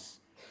from us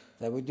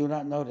that we do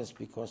not notice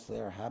because they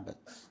are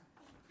habits.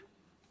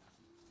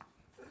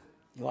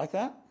 You like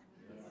that?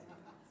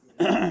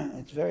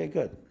 It's very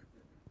good.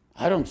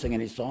 I don't sing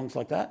any songs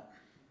like that.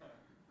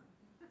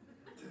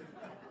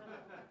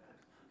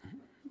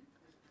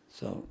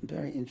 So,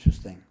 very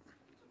interesting.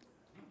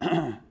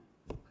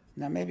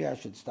 Now, maybe I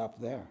should stop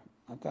there.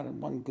 I've got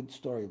one good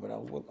story, but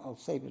I'll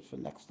save it for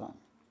next time.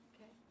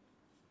 Okay.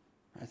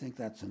 I think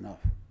that's enough.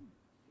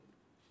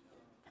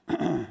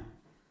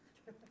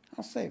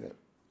 I'll save it.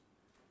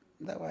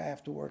 That way I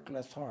have to work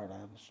less hard. I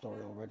have a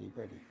story already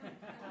ready.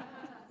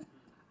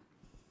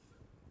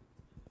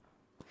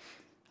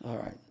 All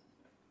right.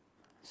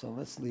 So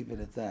let's leave it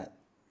at that.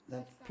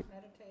 Let's not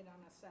meditate on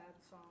a sad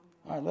song.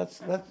 All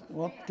right,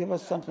 well, give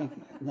us something.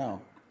 No.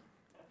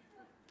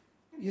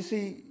 You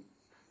see,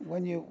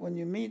 when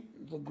you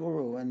meet the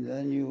guru and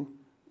then you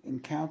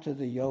encounter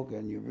the yoga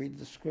and you read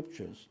the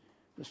scriptures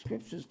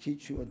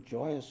teach you a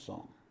joyous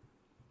song,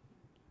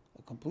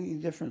 a completely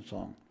different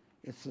song.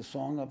 It's the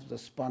song of the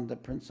Spanda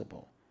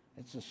principle.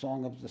 It's the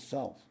song of the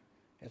self.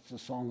 It's the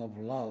song of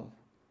love,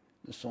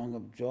 the song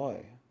of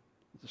joy,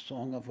 the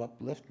song of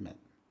upliftment.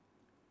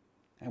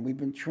 And we've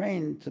been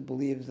trained to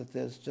believe that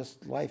there's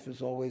just life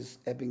is always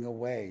ebbing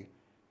away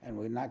and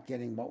we're not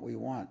getting what we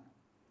want.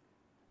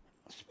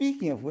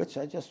 Speaking of which,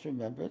 I just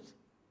remembered,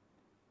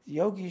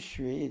 Yogi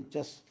Shri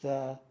just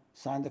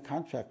signed a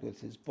contract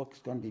with his book's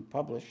going to be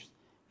published.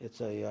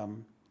 It's a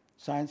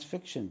science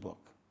fiction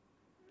book.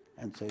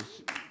 And so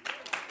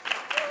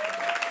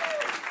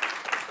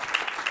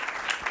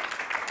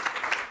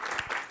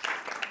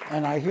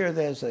and I hear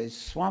there's a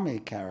Swami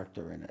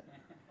character in it.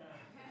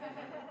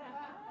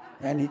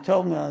 And he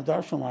told me on the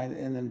Darshan line,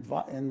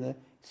 in the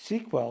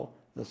sequel,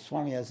 the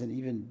Swami has an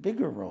even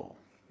bigger role.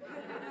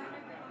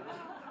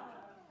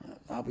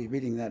 I'll be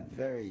reading that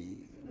very,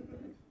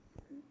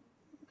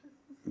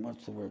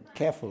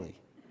 carefully.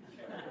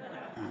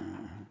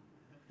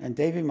 And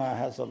Devi Ma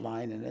has a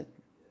line in it.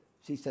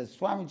 She says,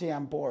 Swamiji,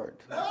 I'm bored.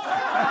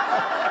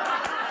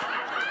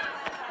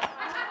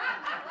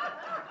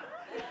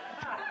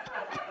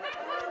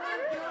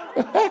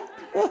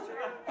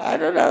 I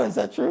don't know, is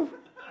that true?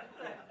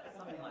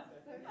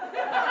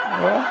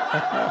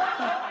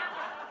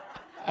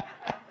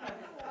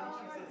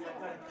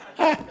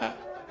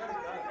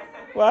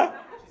 What?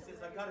 She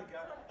says,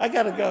 I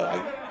gotta go.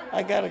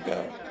 I gotta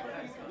go.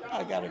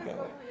 I gotta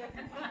go.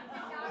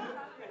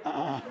 I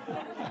gotta go.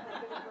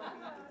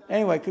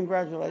 Anyway,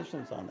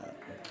 congratulations on that.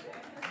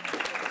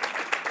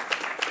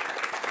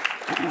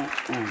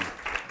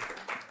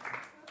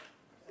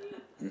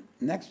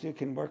 Next, you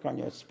can work on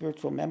your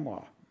spiritual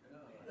memoir.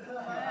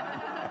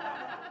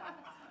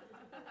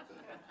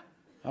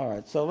 All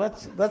right, so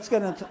let's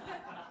get into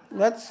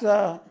let's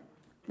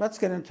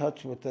get in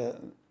touch with the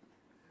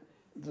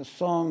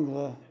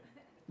song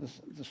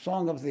the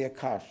song of the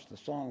Akash, the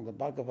song, the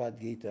Bhagavad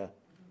Gita,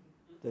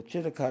 the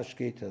Chittakash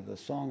Gita, the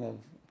song of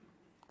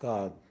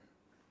God,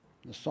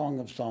 the song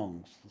of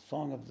songs, the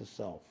song of the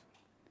self.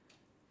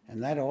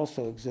 And that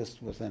also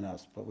exists within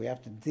us, but we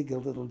have to dig a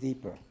little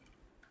deeper,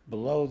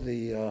 below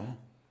the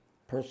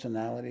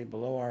personality,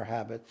 below our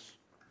habits,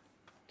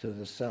 to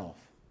the self.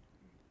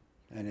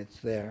 And it's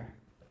there.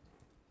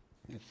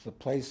 It's the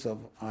place of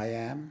I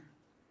am.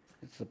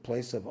 It's the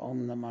place of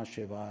Om Namah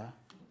Shivaya.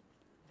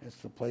 It's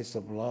the place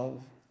of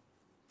love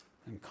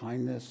and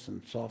kindness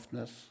and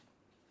softness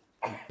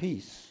and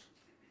peace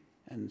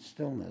and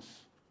stillness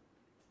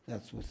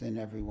that's within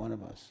every one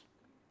of us.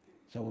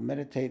 So we'll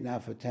meditate now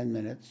for 10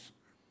 minutes.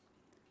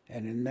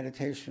 And in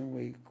meditation,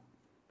 we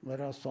let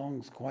our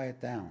songs quiet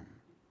down.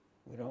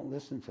 We don't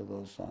listen to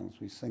those songs.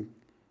 We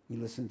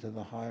listen to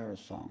the higher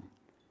song.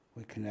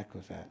 We connect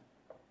with that.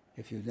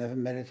 If you've never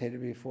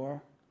meditated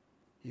before,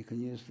 you can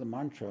use the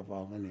mantra of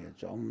our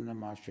lineage, Om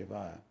Namah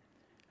Shivaya,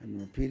 and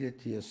repeat it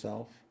to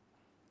yourself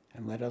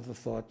and let other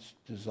thoughts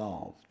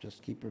dissolve.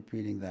 Just keep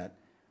repeating that.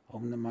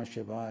 Om Namah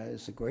Shivaya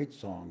is a great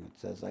song. It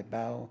says, I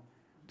bow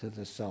to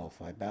the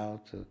self. I bow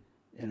to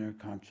inner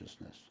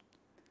consciousness.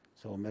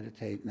 So we'll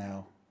meditate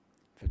now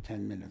for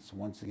 10 minutes.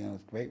 Once again,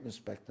 with great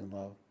respect and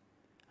love,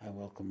 I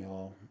welcome you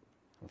all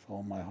with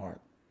all my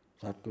heart.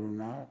 Satguru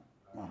Nanak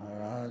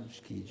Maharaj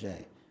Ki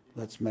Jai.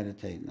 Let's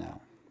meditate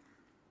now.